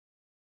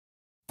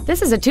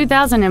This is a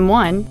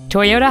 2001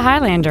 Toyota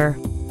Highlander.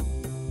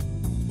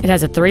 It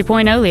has a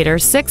 3.0-liter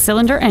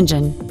six-cylinder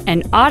engine,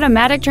 an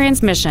automatic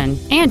transmission,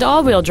 and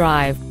all-wheel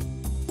drive.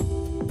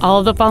 All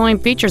of the following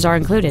features are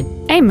included: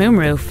 a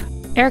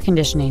moonroof, air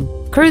conditioning,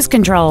 cruise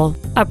control,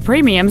 a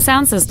premium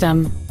sound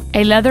system,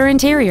 a leather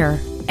interior,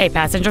 a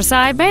passenger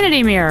side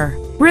vanity mirror,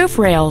 roof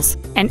rails,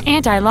 an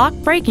anti-lock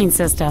braking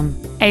system,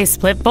 a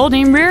split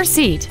folding rear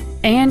seat,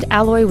 and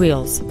alloy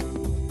wheels.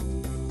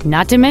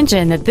 Not to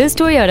mention that this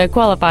Toyota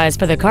qualifies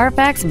for the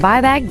Carfax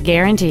buyback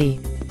guarantee.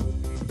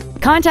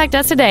 Contact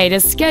us today to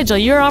schedule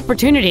your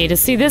opportunity to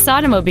see this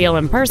automobile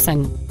in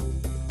person.